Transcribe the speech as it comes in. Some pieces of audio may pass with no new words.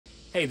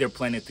Hey there,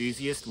 plant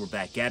enthusiasts, we're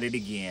back at it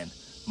again.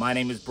 My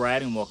name is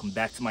Brad and welcome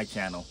back to my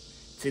channel.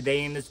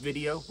 Today in this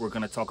video, we're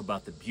going to talk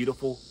about the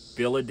beautiful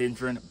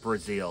Philodendron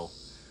Brasil.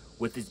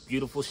 With its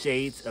beautiful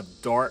shades of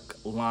dark,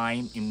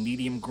 lime, and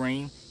medium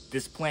green,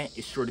 this plant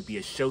is sure to be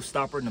a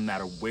showstopper no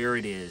matter where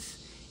it is.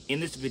 In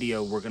this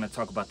video, we're going to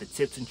talk about the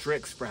tips and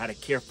tricks for how to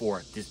care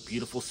for this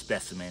beautiful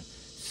specimen.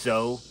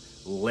 So,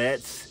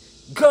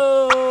 let's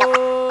go!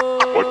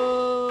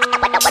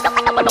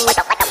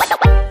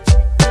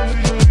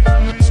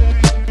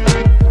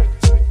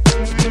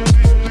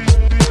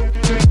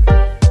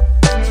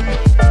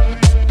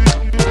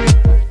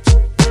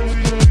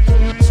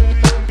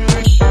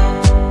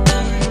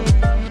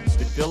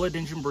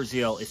 Philodendron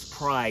Brasil is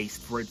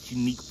prized for its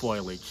unique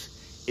foliage.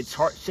 Its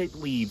heart-shaped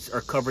leaves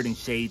are covered in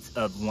shades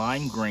of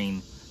lime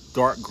green,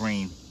 dark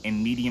green,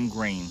 and medium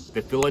green.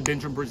 The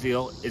Philodendron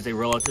Brasil is a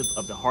relative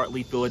of the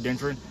heartleaf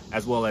philodendron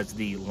as well as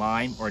the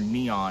lime or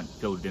neon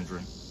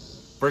philodendron.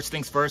 First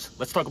things first,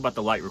 let's talk about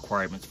the light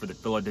requirements for the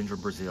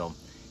Philodendron Brasil.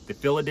 The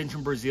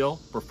Philodendron Brasil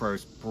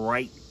prefers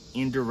bright,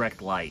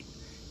 indirect light.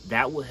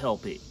 That will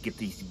help it get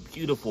these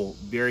beautiful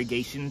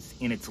variegations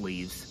in its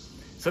leaves.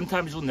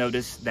 Sometimes you'll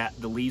notice that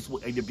the leaves will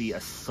either be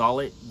a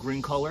solid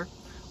green color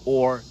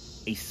or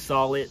a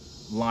solid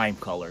lime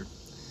color.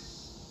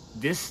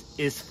 This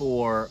is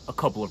for a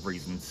couple of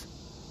reasons.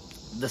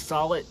 The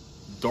solid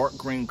dark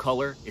green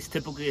color is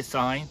typically a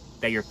sign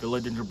that your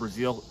Philodendron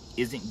Brasil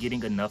isn't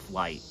getting enough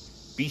light.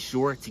 Be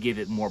sure to give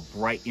it more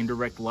bright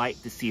indirect light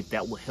to see if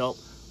that will help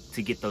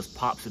to get those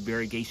pops of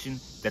variegation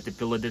that the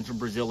Philodendron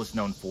Brasil is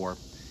known for.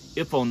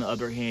 If on the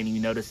other hand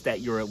you notice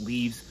that your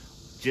leaves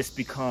just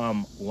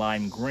become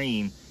lime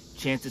green,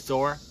 chances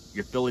are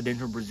your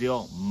Philodendron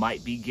Brasil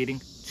might be getting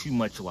too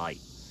much light.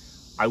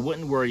 I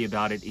wouldn't worry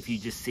about it if you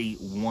just see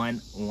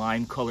one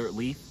lime colored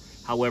leaf.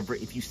 However,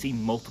 if you see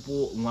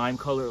multiple lime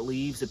colored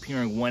leaves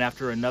appearing one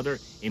after another,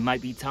 it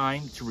might be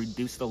time to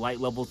reduce the light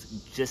levels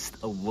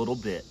just a little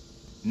bit.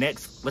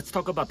 Next, let's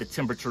talk about the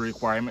temperature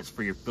requirements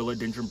for your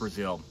Philodendron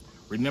Brasil.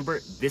 Remember,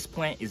 this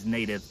plant is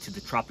native to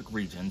the tropic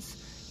regions.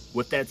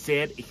 With that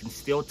said, it can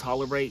still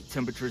tolerate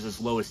temperatures as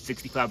low as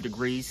 65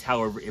 degrees.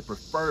 However, it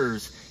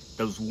prefers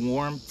those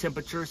warm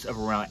temperatures of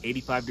around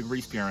 85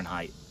 degrees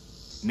Fahrenheit.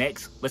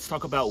 Next, let's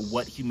talk about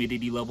what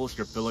humidity levels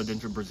your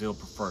Philodendron Brasil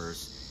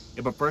prefers.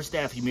 It prefers to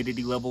have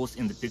humidity levels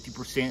in the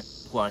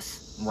 50%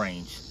 plus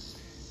range.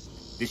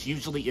 This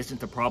usually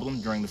isn't a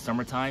problem during the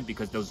summertime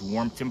because those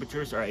warm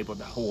temperatures are able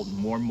to hold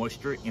more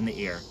moisture in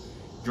the air.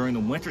 During the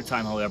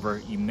wintertime,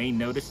 however, you may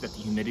notice that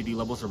the humidity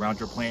levels around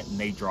your plant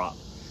may drop.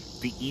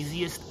 The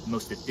easiest,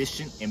 most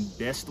efficient, and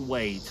best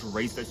way to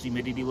raise those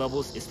humidity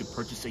levels is to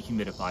purchase a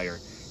humidifier.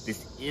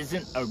 This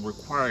isn't a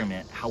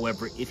requirement.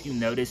 However, if you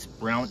notice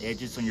brown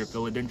edges on your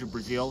Philodendron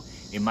Brasil,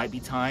 it might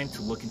be time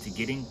to look into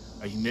getting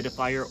a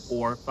humidifier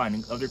or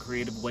finding other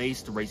creative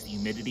ways to raise the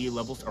humidity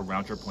levels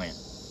around your plant.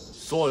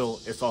 Soil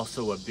is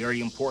also a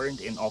very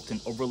important and often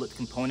overlooked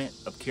component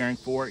of caring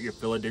for your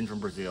Philodendron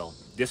Brasil.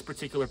 This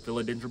particular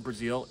Philodendron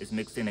Brasil is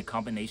mixed in a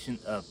combination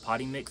of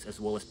potting mix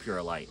as well as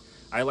Purolite.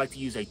 I like to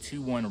use a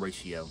 2-1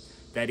 ratio.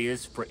 That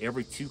is, for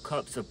every 2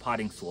 cups of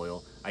potting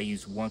soil, I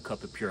use 1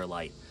 cup of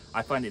Purolite.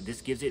 I find that this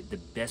gives it the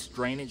best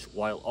drainage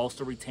while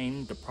also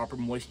retaining the proper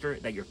moisture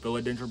that your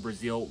Philodendron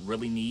Brasil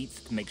really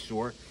needs to make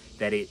sure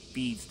that it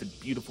feeds the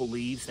beautiful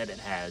leaves that it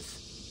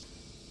has.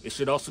 It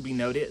should also be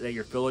noted that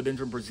your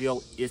Philodendron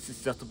Brasil is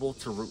susceptible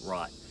to root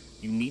rot.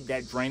 You need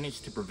that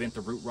drainage to prevent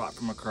the root rot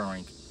from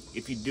occurring.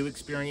 If you do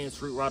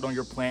experience root rot on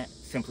your plant,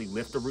 simply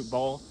lift the root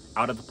ball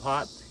out of the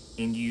pot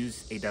and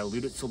use a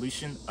diluted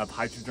solution of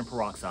hydrogen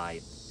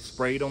peroxide.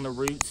 Spray it on the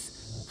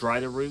roots,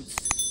 dry the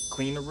roots,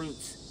 clean the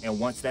roots, and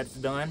once that's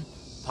done,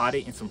 pot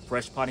it in some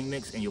fresh potting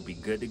mix and you'll be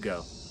good to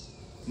go.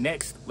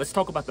 Next, let's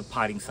talk about the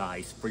potting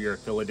size for your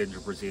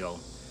Philodendron Brasil.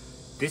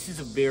 This is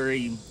a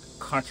very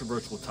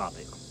controversial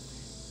topic.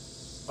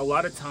 A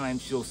lot of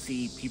times you'll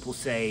see people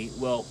say,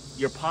 well,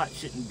 your pot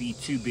shouldn't be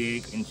too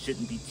big and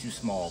shouldn't be too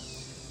small.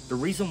 The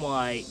reason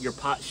why your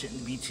pot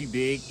shouldn't be too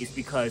big is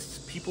because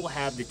people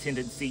have the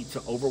tendency to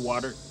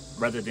overwater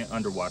rather than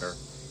underwater.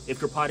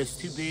 If your pot is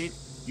too big,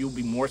 you'll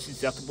be more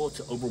susceptible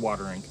to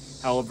overwatering.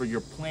 However,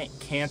 your plant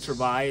can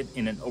survive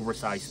in an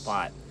oversized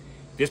pot.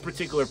 This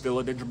particular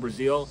Philodendron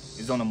Brasil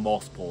is on a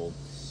moss pole.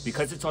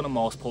 Because it's on a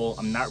moss pole,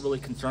 I'm not really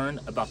concerned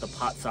about the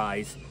pot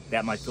size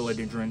that my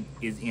Philodendron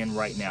is in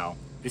right now.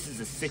 This is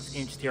a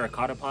 6-inch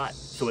terracotta pot,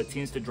 so it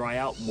tends to dry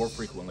out more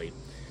frequently.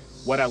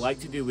 What I like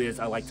to do is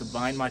I like to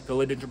bind my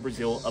Philodendron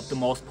Brasil up the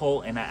moss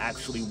pole and I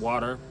actually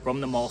water from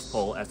the moss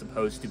pole as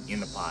opposed to in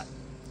the pot.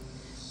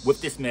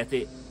 With this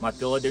method, my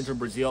Philodendron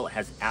Brasil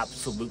has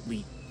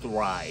absolutely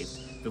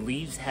thrived. The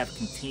leaves have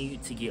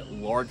continued to get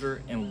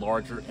larger and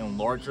larger and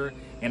larger,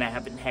 and I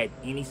haven't had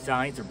any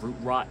signs of root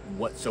rot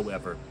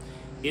whatsoever.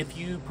 If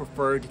you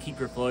prefer to keep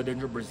your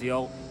Philodendron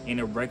Brasil in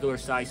a regular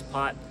sized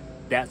pot,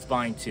 that's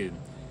fine too.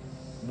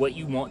 What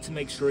you want to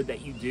make sure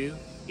that you do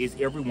is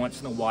every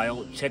once in a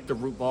while check the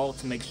root ball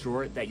to make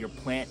sure that your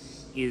plant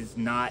is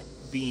not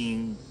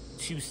being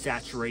too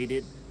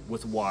saturated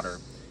with water.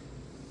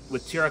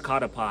 With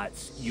terracotta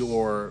pots,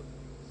 your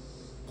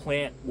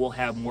plant will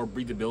have more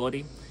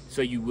breathability,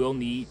 so you will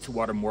need to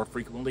water more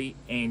frequently,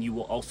 and you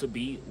will also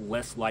be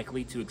less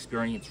likely to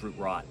experience root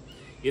rot.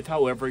 If,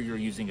 however, you're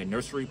using a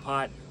nursery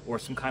pot or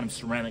some kind of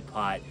ceramic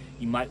pot,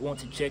 you might want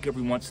to check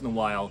every once in a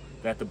while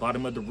that the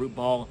bottom of the root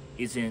ball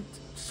isn't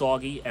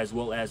soggy, as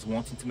well as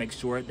wanting to make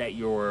sure that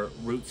your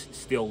roots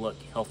still look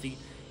healthy.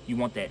 You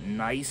want that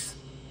nice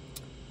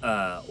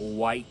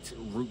white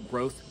root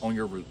growth on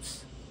your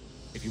roots.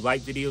 If you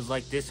like videos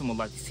like this and would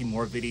like to see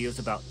more videos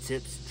about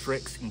tips,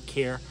 tricks, and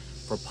care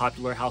for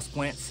popular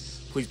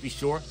houseplants, please be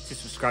sure to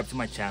subscribe to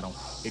my channel.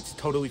 It's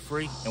totally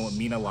free and would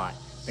mean a lot.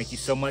 Thank you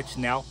so much.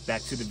 Now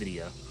back to the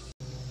video.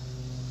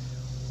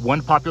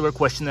 One popular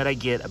question that I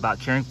get about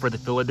caring for the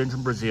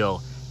Philodendron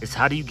Brasil is,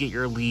 how do you get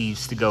your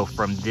leaves to go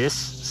from this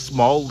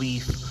small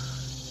leaf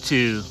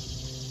to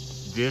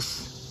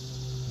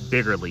this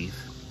bigger leaf?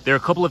 There are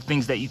a couple of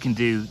things that you can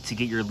do to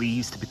get your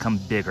leaves to become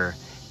bigger.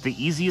 The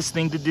easiest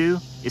thing to do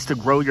is to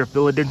grow your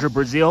Philodendron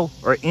Brasil,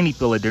 or any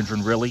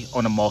philodendron really,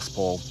 on a moss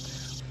pole.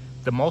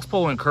 The moss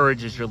pole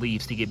encourages your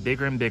leaves to get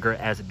bigger and bigger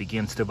as it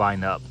begins to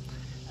vine up.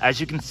 As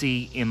you can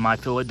see in my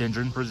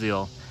Philodendron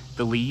Brasil,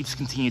 the leaves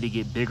continue to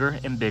get bigger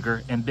and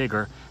bigger and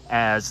bigger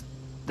as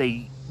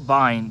the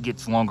vine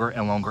gets longer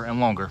and longer and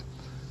longer.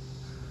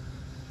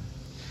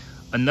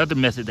 Another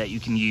method that you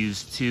can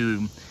use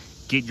to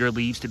get your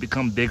leaves to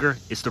become bigger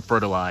is to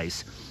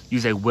fertilize.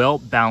 Use a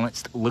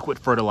well-balanced liquid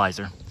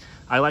fertilizer.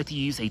 I like to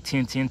use a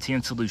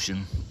 10-10-10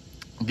 solution.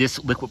 This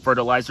liquid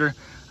fertilizer,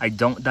 I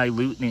don't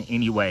dilute in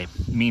any way,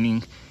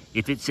 meaning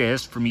if it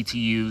says for me to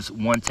use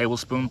 1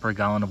 tablespoon per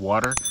gallon of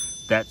water,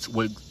 that's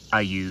what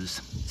I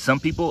use. Some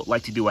people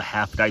like to do a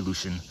half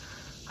dilution.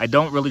 I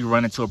don't really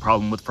run into a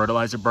problem with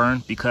fertilizer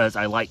burn because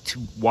I like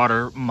to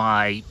water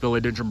my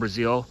Philodendron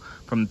Brasil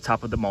from the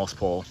top of the moss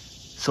pole.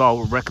 So I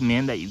would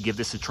recommend that you give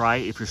this a try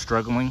if you're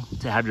struggling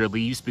to have your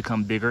leaves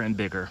become bigger and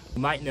bigger.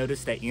 You might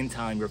notice that in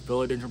time your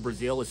Philodendron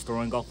Brasil is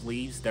throwing off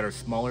leaves that are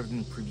smaller than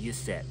the previous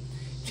set.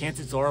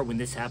 Chances are when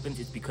this happens,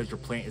 it's because your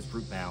plant is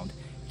root bound.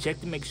 Check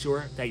to make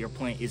sure that your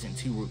plant isn't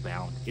too root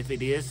bound. If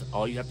it is,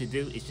 all you have to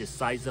do is just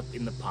size up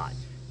in the pot.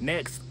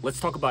 Next, let's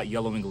talk about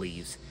yellowing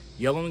leaves.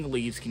 Yellowing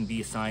leaves can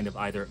be a sign of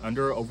either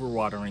under or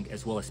overwatering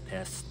as well as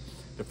pests.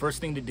 The first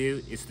thing to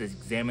do is to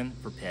examine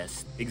for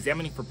pests.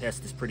 Examining for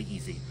pests is pretty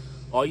easy.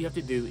 All you have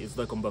to do is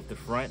look on both the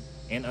front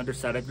and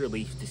underside of your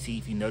leaf to see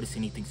if you notice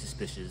anything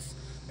suspicious.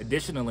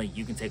 Additionally,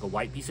 you can take a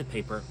white piece of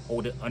paper,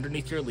 hold it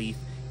underneath your leaf,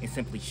 and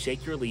simply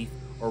shake your leaf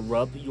or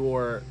rub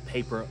your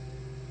paper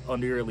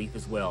under your leaf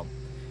as well.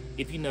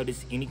 If you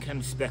notice any kind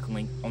of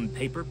speckling on the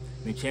paper,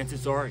 then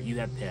chances are you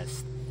have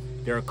pests.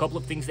 There are a couple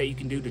of things that you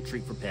can do to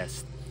treat for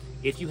pests.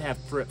 If you have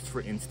thrips,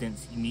 for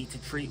instance, you need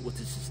to treat with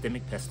a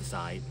systemic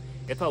pesticide.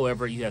 If,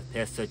 however, you have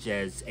pests such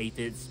as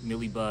aphids,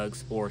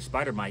 mealybugs, or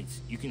spider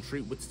mites, you can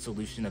treat with a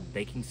solution of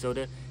baking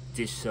soda,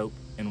 dish soap,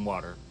 and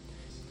water.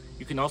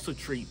 You can also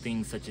treat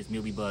things such as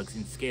mealybugs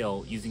and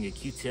scale using a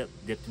Q-tip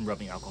dipped in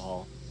rubbing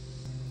alcohol.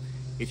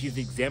 If you've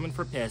examined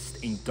for pests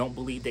and you don't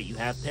believe that you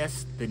have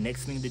pests, the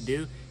next thing to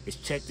do is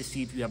check to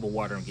see if you have a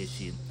watering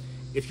issue.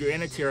 If you're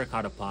in a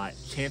terracotta pot,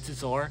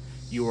 chances are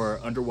you are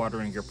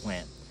underwatering your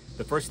plant.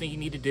 The first thing you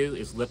need to do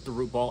is lift the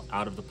root ball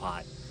out of the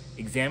pot.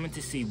 Examine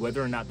to see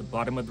whether or not the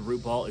bottom of the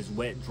root ball is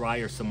wet, dry,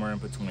 or somewhere in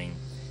between.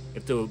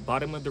 If the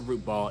bottom of the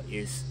root ball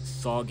is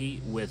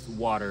soggy with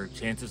water,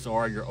 chances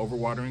are you're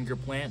overwatering your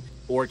plant,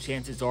 or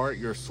chances are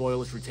your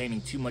soil is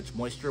retaining too much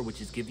moisture,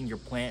 which is giving your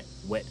plant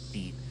wet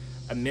feet.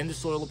 Amend the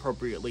soil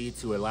appropriately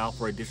to allow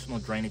for additional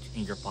drainage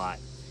in your pot.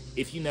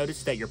 If you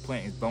notice that your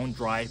plant is bone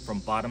dry from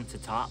bottom to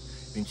top,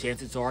 then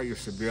chances are you're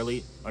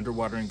severely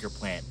underwatering your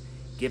plant.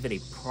 Give it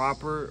a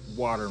proper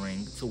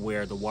watering to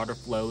where the water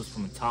flows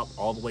from the top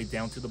all the way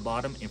down to the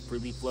bottom and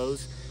freely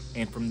flows,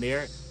 and from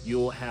there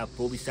you'll have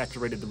fully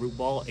saturated the root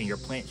ball and your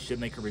plant should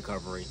make a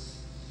recovery.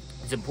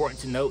 It's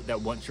important to note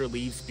that once your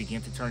leaves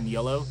begin to turn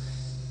yellow,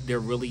 there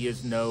really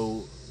is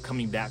no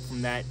coming back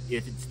from that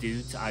if it's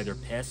due to either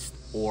pests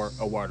or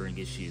a watering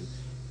issue.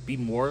 Be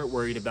more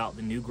worried about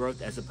the new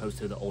growth as opposed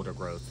to the older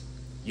growth.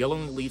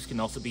 Yellowing leaves can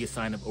also be a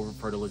sign of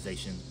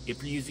over-fertilization.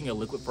 If you're using a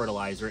liquid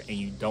fertilizer and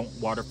you don't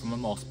water from a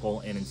moss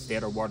pole and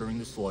instead are watering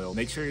the soil,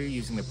 make sure you're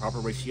using the proper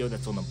ratio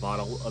that's on the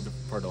bottle of the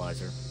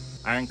fertilizer.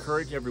 I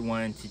encourage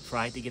everyone to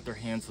try to get their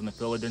hands on the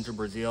Philodendron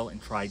Brasil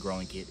and try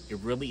growing it. It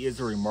really is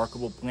a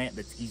remarkable plant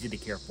that's easy to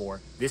care for.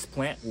 This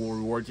plant will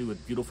reward you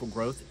with beautiful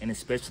growth, and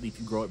especially if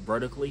you grow it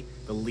vertically,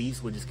 the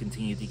leaves will just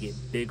continue to get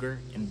bigger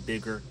and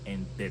bigger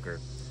and bigger.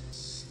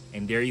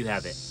 And there you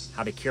have it,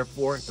 how to care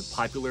for the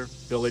popular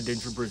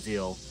Philodendron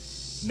Brasil.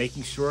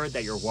 Making sure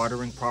that you're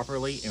watering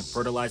properly and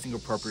fertilizing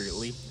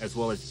appropriately, as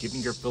well as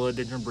giving your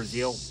Philodendron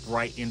Brasil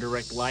bright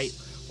indirect light,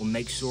 will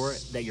make sure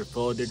that your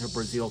Philodendron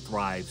Brasil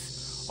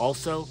thrives.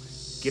 Also,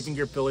 giving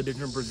your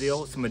Philodendron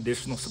Brasil some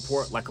additional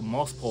support like a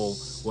moss pole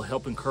will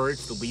help encourage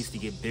the leaves to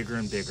get bigger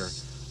and bigger.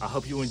 I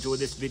hope you enjoyed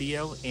this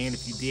video, and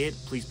if you did,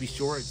 please be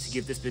sure to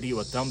give this video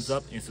a thumbs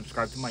up and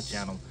subscribe to my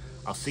channel.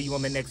 I'll see you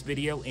on the next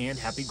video, and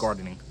happy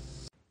gardening.